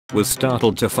Was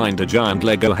startled to find a giant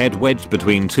Lego head wedged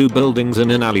between two buildings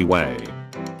in an alleyway.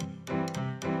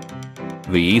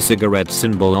 The e-cigarette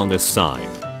symbol on this sign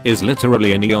is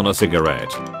literally a neon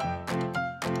cigarette.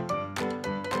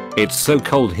 It's so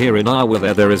cold here in Iowa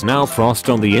that there is now frost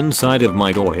on the inside of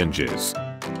my door hinges.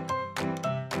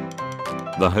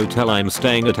 The hotel I'm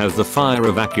staying at has the fire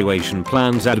evacuation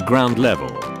plans at ground level,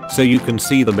 so you can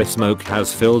see the smoke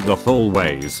has filled the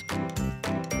hallways.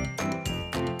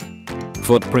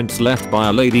 Footprints left by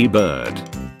a ladybird.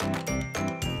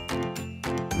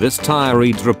 This tire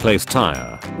reads replace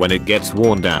tire when it gets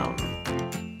worn down.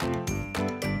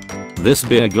 This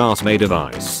beer glass made of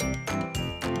ice.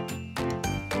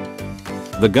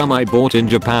 The gum I bought in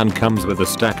Japan comes with a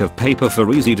stack of paper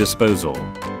for easy disposal.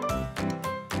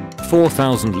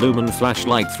 4,000 lumen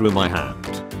flashlight through my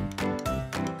hand.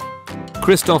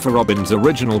 Christopher Robin's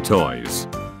original toys.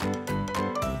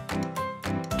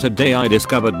 Today I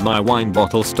discovered my wine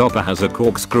bottle stopper has a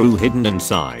corkscrew hidden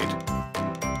inside.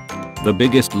 The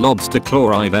biggest lobster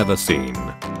claw I've ever seen.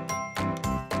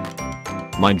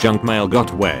 My junk mail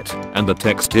got wet and the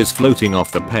text is floating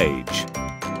off the page.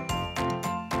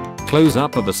 Close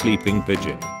up of a sleeping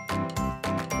pigeon.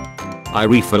 I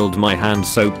refilled my hand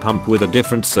soap pump with a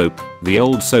different soap. The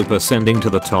old soap ascending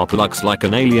to the top looks like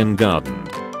an alien garden.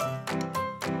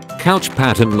 Couch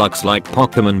pattern looks like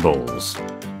Pokemon balls.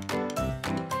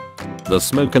 The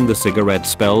smoke in the cigarette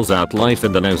spells out life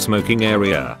in the no smoking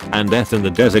area and death in the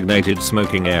designated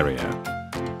smoking area.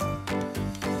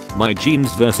 My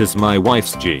jeans versus my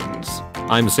wife's jeans.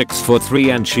 I'm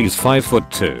 6'3" and she's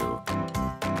 5'2".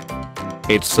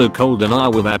 It's so cold in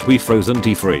Iowa that we froze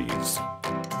antifreeze.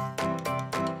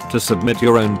 To submit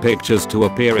your own pictures to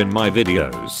appear in my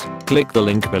videos, click the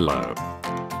link below.